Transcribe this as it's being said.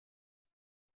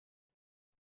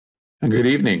And good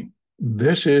evening.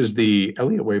 This is the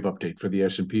Elliott wave update for the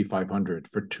S&P 500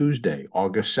 for Tuesday,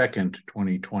 August 2nd,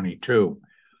 2022.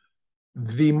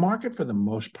 The market, for the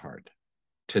most part,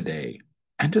 today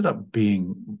ended up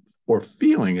being or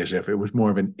feeling as if it was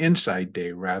more of an inside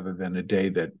day rather than a day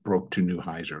that broke to new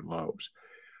highs or lows.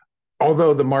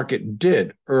 Although the market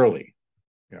did early,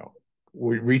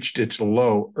 we reached its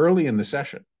low early in the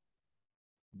session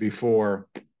before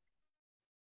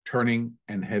turning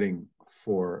and heading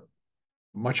for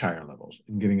much higher levels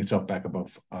and getting itself back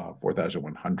above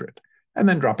 4,100 and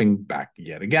then dropping back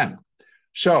yet again.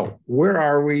 So where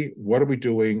are we? What are we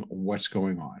doing? What's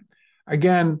going on?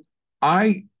 Again,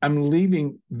 I am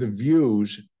leaving the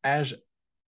views as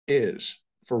is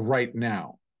for right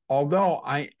now, although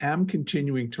I am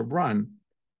continuing to run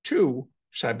two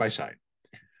side by side.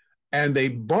 And they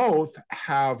both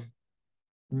have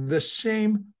the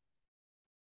same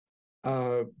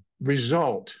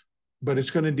result, but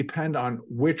it's going to depend on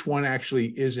which one actually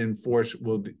is in force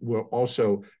will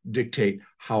also dictate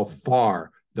how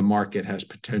far the market has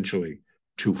potentially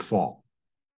to fall.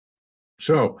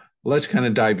 So let's kind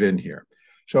of dive in here.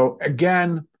 So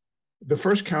again, the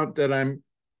first count that I'm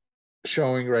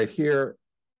showing right here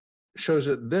shows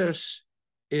that this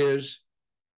is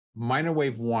minor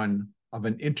wave one of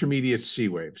an intermediate C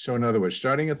wave. So in other words,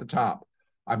 starting at the top,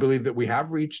 I believe that we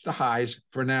have reached the highs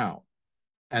for now,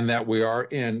 and that we are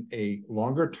in a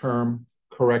longer-term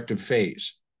corrective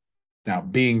phase. Now,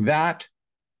 being that,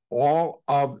 all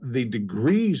of the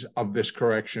degrees of this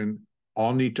correction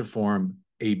all need to form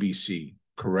ABC,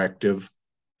 corrective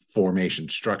formation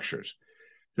structures.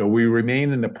 So we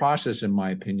remain in the process, in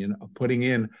my opinion, of putting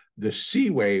in the C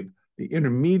wave, the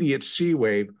intermediate C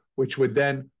wave, which would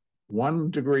then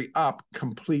 1 degree up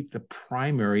complete the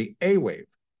primary A wave.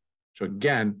 So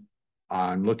again,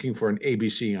 I'm looking for an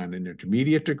ABC on an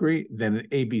intermediate degree, then an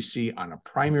ABC on a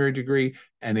primary degree,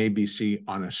 and ABC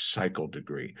on a cycle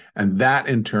degree. And that,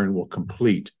 in turn, will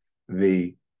complete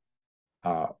the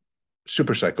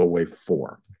supercycle wave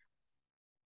 4.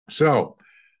 So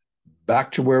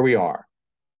back to where we are.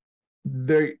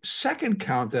 The second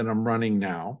count that I'm running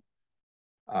now,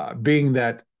 being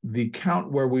that the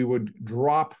count where we would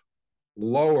drop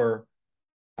lower,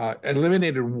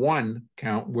 eliminated one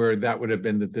count where that would have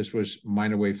been that this was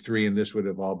minor wave 3 and this would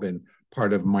have all been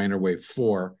part of minor wave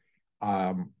 4.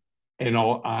 In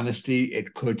all honesty,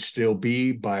 it could still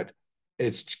be, but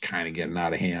it's kind of getting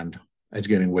out of hand. It's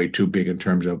getting way too big in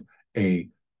terms of a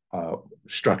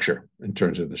structure, in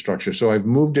terms of the structure. So I've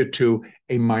moved it to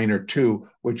a minor 2,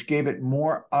 which gave it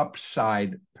more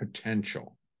upside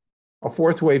potential. A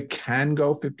fourth wave can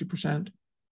go 50%.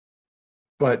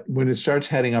 But when it starts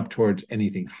heading up towards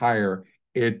anything higher,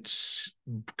 it's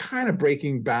kind of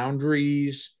breaking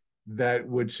boundaries that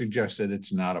would suggest that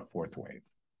it's not a fourth wave.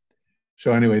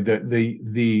 So anyway,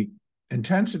 the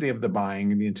intensity of the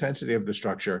buying and the intensity of the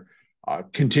structure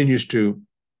continues to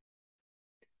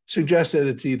suggest that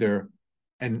it's either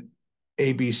an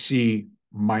ABC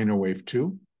minor wave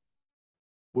 2,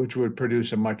 which would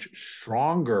produce a much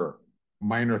stronger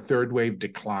minor third wave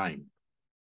decline.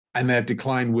 And that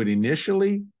decline would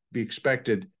initially be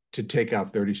expected to take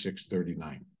out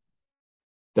 36.39.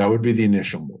 That would be the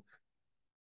initial move.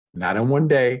 Not in one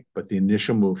day, but the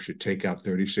initial move should take out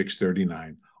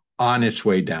 36.39 on its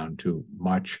way down to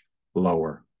much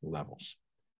lower levels.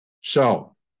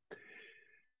 So,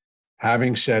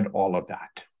 having said all of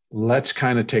that, let's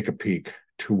kind of take a peek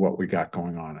to what we got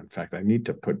going on. In fact, I need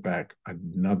to put back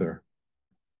another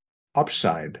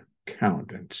upside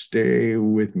count and stay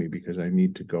with me because I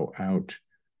need to go out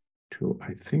to,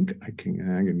 I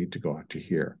need to go out to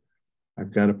here.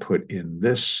 I've got to put in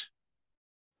this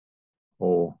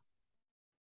whole,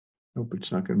 nope,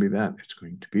 it's not going to be that. It's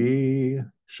going to be,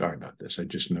 sorry about this. I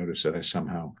just noticed that I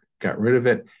somehow got rid of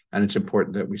it, and it's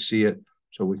important that we see it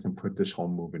so we can put this whole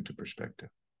move into perspective.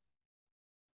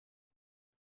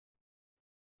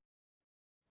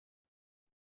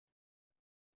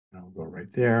 I'll go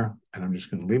right there, and I'm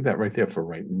just going to leave that right there for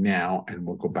right now, and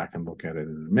we'll go back and look at it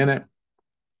in a minute.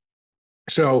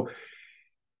 So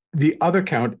the other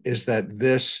count is that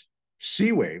this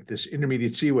C wave, this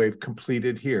intermediate C wave,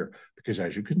 completed here, because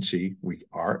as you can see, we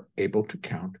are able to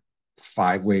count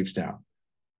 5 waves down.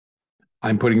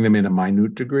 I'm putting them in a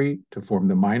minute degree to form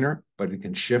the minor, but it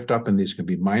can shift up, and these can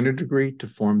be minor degree to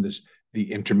form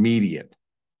the intermediate.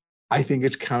 I think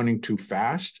it's counting too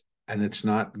fast, and it's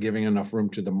not giving enough room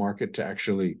to the market to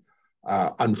actually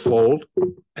unfold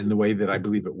in the way that I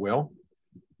believe it will.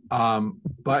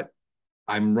 But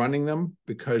I'm running them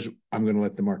because I'm going to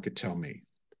let the market tell me.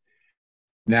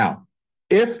 Now,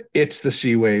 if it's the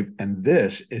C wave and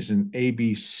this is an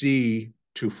ABC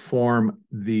to form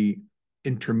the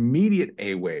intermediate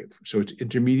A wave. So it's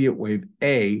intermediate wave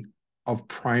A of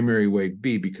primary wave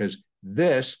B, because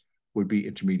this would be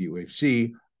intermediate wave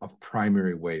C of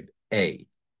primary wave A.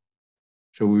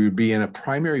 So we would be in a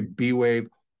primary B wave,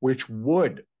 which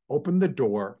would open the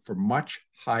door for much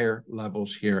higher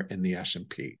levels here in the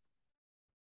S&P.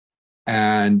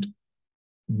 And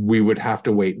we would have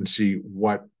to wait and see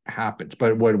what happens.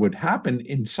 But what would happen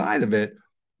inside of it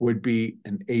would be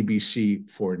an ABC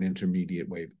for an intermediate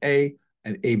wave A,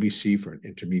 an ABC for an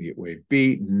intermediate wave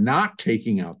B, not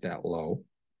taking out that low,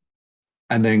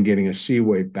 and then getting a C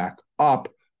wave back up,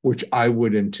 which I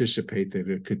would anticipate that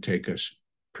it could take us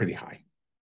pretty high.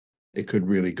 It could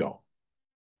really go.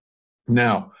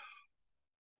 Now,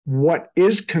 what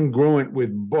is congruent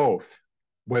with both,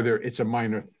 whether it's a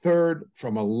minor third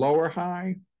from a lower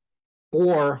high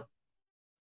or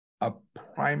a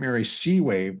primary C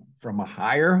wave from a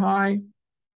higher high,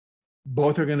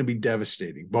 both are going to be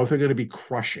devastating. Both are going to be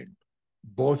crushing.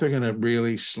 Both are going to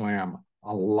really slam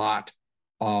a lot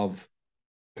of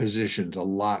positions,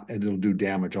 and it'll do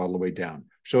damage all the way down.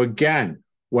 So again,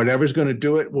 whatever's going to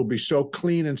do it will be so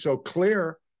clean and so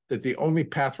clear that the only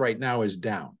path right now is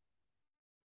down.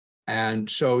 And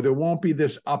so there won't be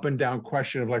this up and down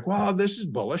question of like, well, this is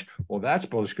bullish. Well, that's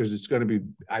bullish, because it's going to be,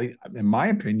 in my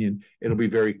opinion, it'll be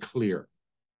very clear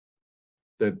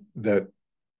that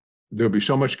there'll be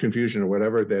so much confusion or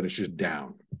whatever that it's just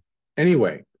down.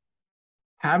 Anyway,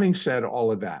 having said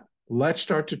all of that, let's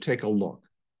start to take a look.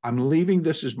 I'm leaving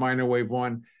this as minor wave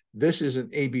 1. This is an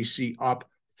ABC up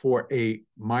for a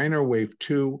minor wave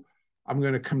 2. I'm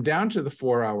going to come down to the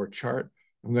 4-hour chart.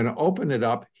 I'm going to open it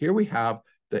up. Here we have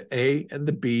the A and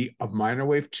the B of minor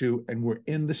wave 2, and we're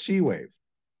in the C wave.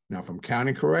 Now, if I'm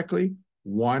counting correctly,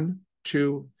 1,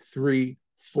 2, 3,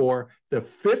 4. The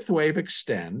 5th wave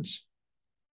extends.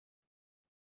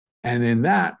 And in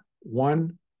that,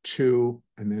 1, 2,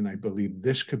 and then I believe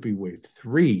this could be wave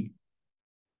 3,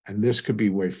 and this could be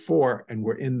wave 4, and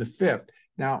we're in the 5th.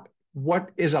 Now,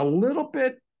 what is a little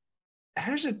bit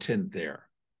hesitant there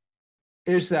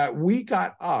is that we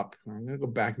got up. I'm going to go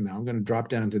back now. I'm going to drop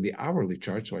down to the hourly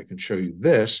chart so I can show you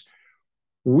this.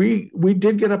 We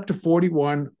did get up to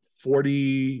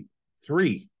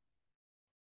 41.43.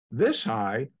 This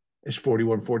high is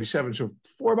 41.47. So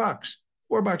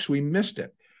 $4, we missed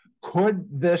it. Could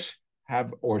this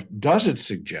have, or does it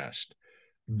suggest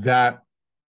that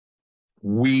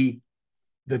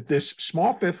this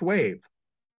small 5th wave,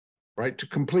 right, to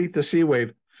complete the C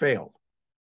wave failed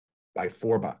by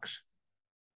 $4?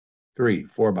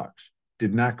 $4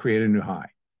 did not create a new high.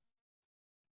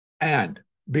 And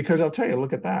because I'll tell you,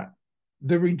 look at that.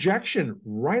 The rejection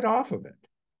right off of it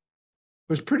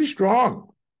was pretty strong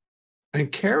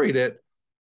and carried it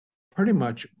pretty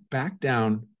much back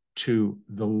down to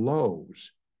the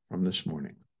lows from this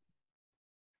morning.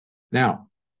 Now,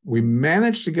 we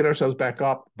managed to get ourselves back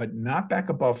up, but not back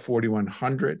above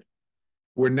 4,100.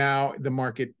 Where now the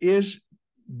market is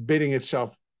bidding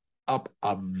itself up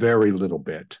a very little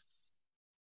bit.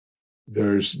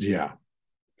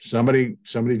 Somebody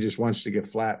just wants to get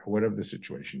flat or whatever the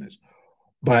situation is.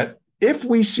 But if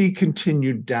we see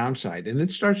continued downside and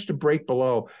it starts to break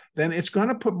below, then it's going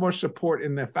to put more support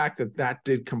in the fact that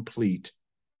did complete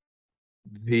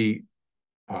the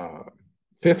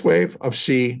 5th wave of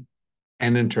C,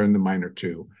 and in turn the minor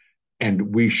 2.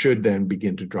 And we should then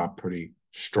begin to drop pretty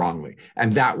strongly.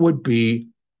 And that would be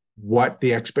what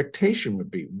the expectation would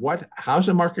be. How's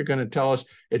the market going to tell us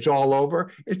it's all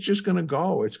over? It's just going to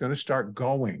go. It's going to start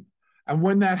going. And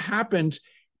when that happens,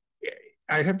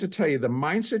 I have to tell you, the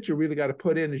mindset you really got to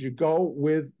put in is you go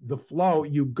with the flow.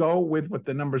 You go with what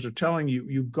the numbers are telling you.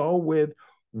 You go with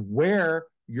where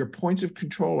your points of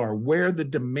control are, where the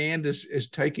demand is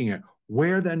taking it,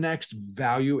 where the next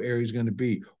value area is going to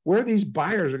be, where these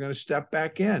buyers are going to step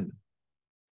back in.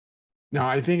 Now,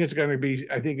 I think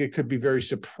it could be very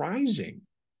surprising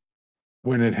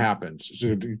when it happens. So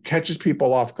it catches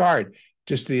people off guard,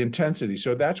 just the intensity.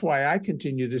 So that's why I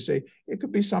continue to say it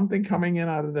could be something coming in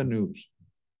out of the news.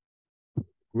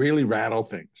 Really rattle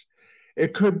things.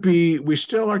 It could be, we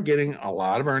still are getting a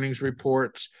lot of earnings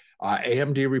reports.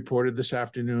 AMD reported this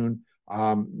afternoon.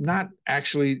 Not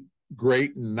actually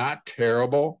great, not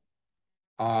terrible.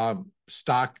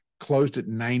 Stock closed at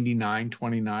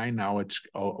 99.29. Now it's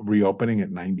reopening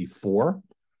at 94.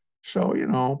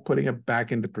 So, putting it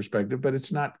back into perspective, but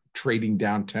it's not trading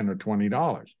down $10 or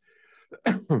 $20.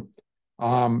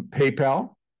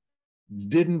 PayPal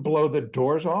didn't blow the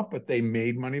doors off, but they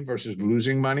made money versus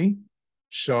losing money.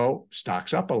 So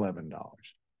stock's up $11.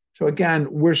 So again,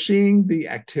 we're seeing the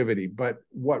activity, but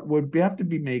what would have to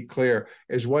be made clear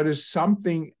is what is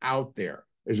something out there.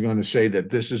 is going to say that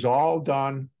this is all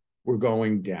done. We're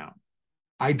going down.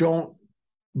 I don't,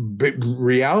 but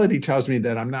reality tells me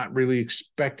that I'm not really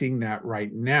expecting that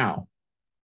right now.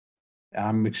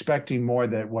 I'm expecting more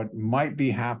that what might be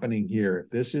happening here, if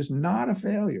this is not a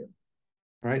failure,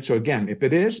 right? So again, if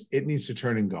it is, it needs to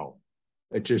turn and go.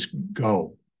 It just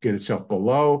go, get itself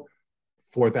below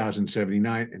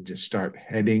 4,079 and just start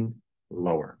heading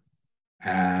lower.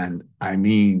 And I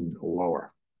mean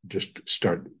lower, just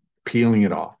start peeling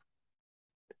it off.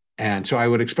 And so I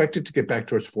would expect it to get back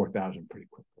towards 4,000 pretty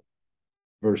quickly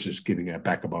versus getting it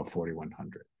back above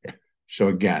 4,100. So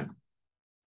again,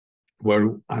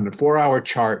 we're on the 4-hour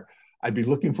chart. I'd be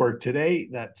looking for today,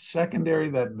 that secondary,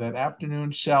 that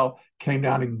afternoon sell came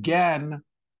down again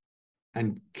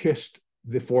and kissed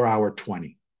the 4-hour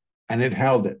 20. And it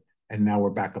held it. And now we're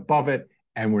back above it.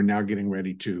 And we're now getting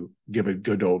ready to give a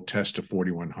good old test to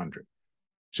 4,100.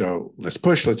 So let's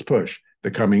push.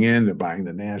 They're coming in, they're buying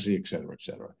the NASI, et cetera, et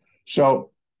cetera.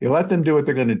 So you let them do what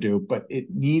they're going to do, but it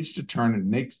needs to turn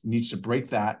and needs to break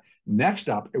that. Next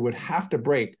up, it would have to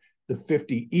break the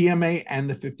 50 EMA and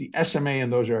the 50 SMA,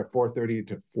 and those are at 430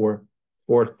 to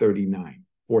 439,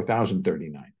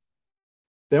 4,039.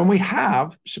 Then we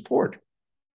have support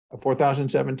of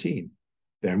 4,017.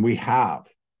 Then we have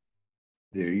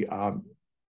the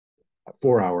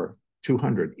 4-hour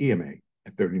 200 EMA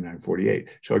at 39.48.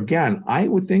 So again, I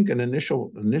would think an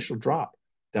initial drop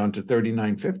down to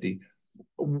 39.50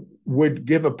 would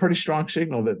give a pretty strong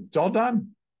signal that it's all done.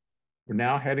 We're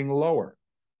now heading lower.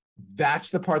 That's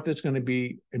the part that's going to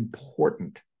be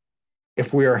important.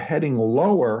 If we are heading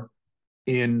lower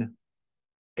in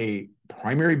a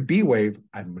primary B wave,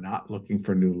 I'm not looking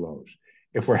for new lows.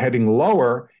 If we're heading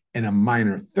lower in a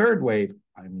minor third wave,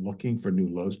 I'm looking for new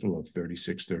lows below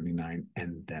 36.39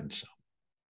 and then some.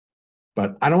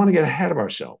 But I don't want to get ahead of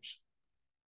ourselves.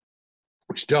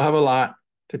 We still have a lot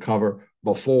to cover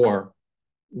before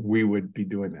we would be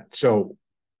doing that. So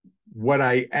what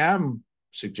I am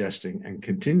suggesting and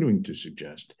continuing to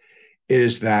suggest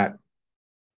is that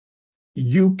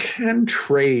you can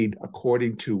trade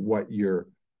according to what your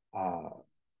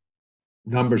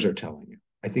numbers are telling you.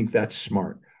 I think that's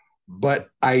smart. But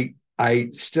I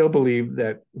still believe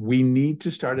that we need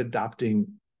to start adopting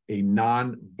a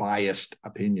non-biased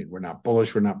opinion. We're not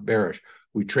bullish, we're not bearish.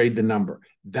 We trade the number.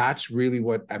 That's really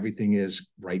what everything is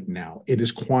right now. It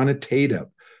is quantitative.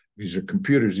 These are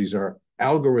computers, these are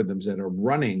algorithms that are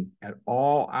running at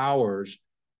all hours,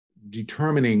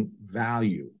 determining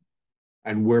value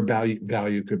and where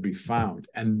value could be found.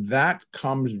 And that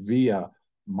comes via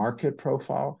market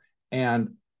profile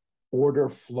and order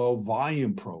flow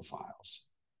volume profiles,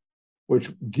 which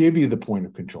give you the point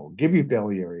of control, give you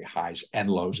daily area highs and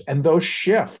lows, and those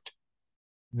shift.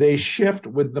 They shift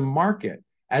with the market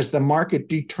as the market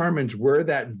determines where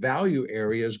that value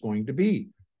area is going to be.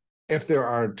 If there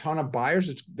are a ton of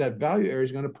buyers, that value area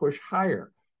is going to push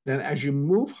higher. Then as you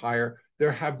move higher,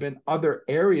 there have been other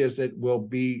areas that will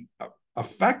be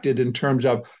affected in terms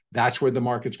of that's where the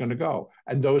market's going to go.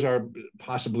 And those are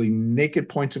possibly naked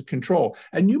points of control.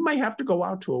 And you may have to go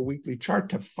out to a weekly chart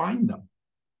to find them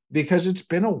because it's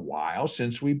been a while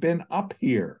since we've been up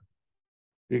here.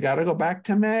 You got to go back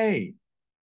to May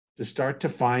to start to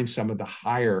find some of the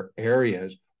higher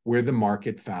areas where the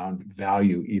market found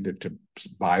value either to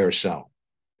buy or sell.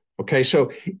 Okay,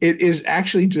 so it is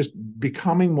actually just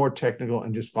becoming more technical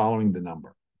and just following the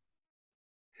number.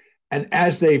 And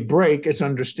as they break, it's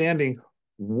understanding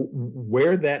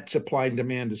where that supply and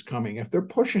demand is coming. If they're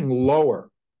pushing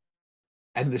lower,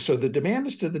 and so the demand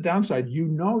is to the downside, you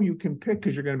know you can pick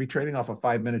because you're going to be trading off a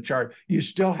 5-minute chart. You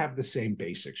still have the same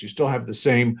basics. You still have the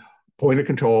same point of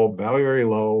control, value area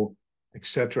low, et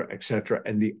cetera,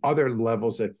 and the other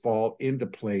levels that fall into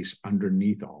place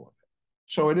underneath all of it.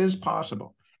 So it is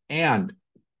possible. And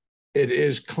it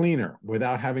is cleaner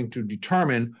without having to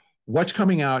determine what's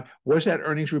coming out. Was that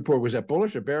earnings report? Was that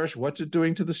bullish or bearish? What's it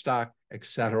doing to the stock, et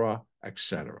cetera, et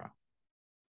cetera.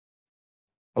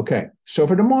 Okay, so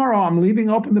for tomorrow, I'm leaving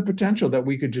open the potential that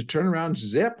we could just turn around,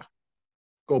 zip,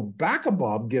 go back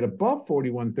above, get above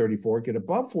 41.34, get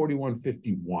above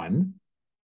 41.51,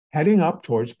 heading up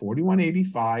towards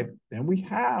 41.85. Then we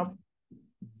have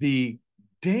the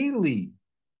daily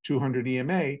 200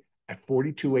 EMA at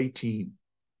 42.18.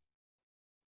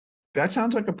 That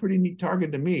sounds like a pretty neat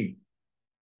target to me.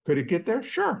 Could it get there?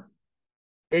 Sure,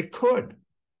 it could.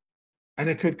 And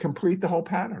it could complete the whole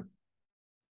pattern.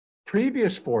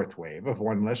 Previous fourth wave of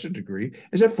one lesser degree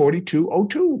is at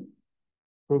 42.02.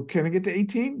 Well, can it get to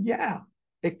 18? Yeah,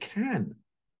 it can.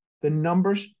 The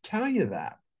numbers tell you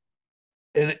that.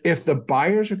 And if the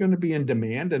buyers are going to be in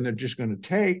demand and they're just going to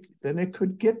take, then it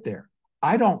could get there.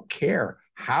 I don't care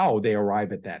how they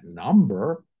arrive at that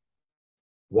number.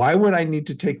 Why would I need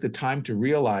to take the time to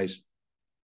realize,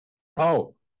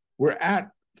 oh, we're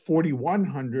at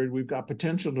 4,100, we've got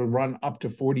potential to run up to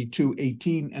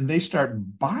 42.18, and they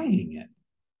start buying it?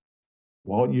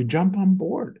 Well, you jump on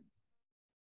board.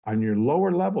 On your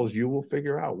lower levels, you will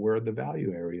figure out where the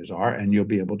value areas are, and you'll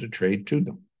be able to trade to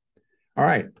them. All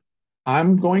right.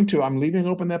 I'm leaving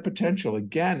open that potential.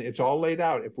 Again, it's all laid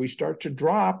out. If we start to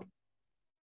drop,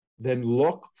 then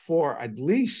look for at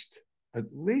least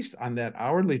on that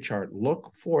hourly chart,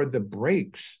 look for the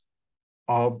breaks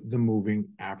of the moving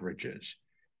averages.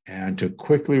 And to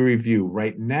quickly review,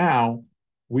 right now,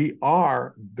 we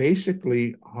are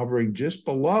basically hovering just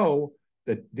below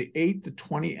the 8, the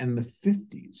 20, and the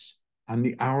 50s on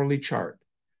the hourly chart.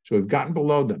 So we've gotten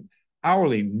below them.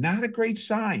 Hourly, not a great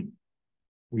sign.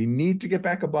 We need to get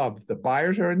back above. If the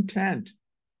buyers are intent,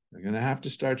 they're going to have to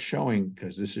start showing,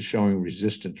 because this is showing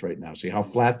resistance right now. See how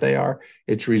flat they are?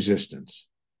 It's resistance.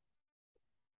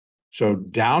 So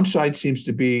downside seems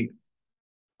to be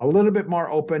a little bit more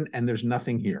open, and there's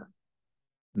nothing here.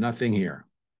 Nothing here.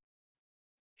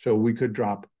 So we could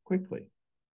drop quickly.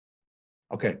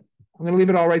 Okay, I'm going to leave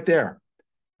it all right there.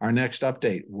 Our next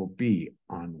update will be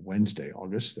on Wednesday,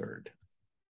 August 3rd.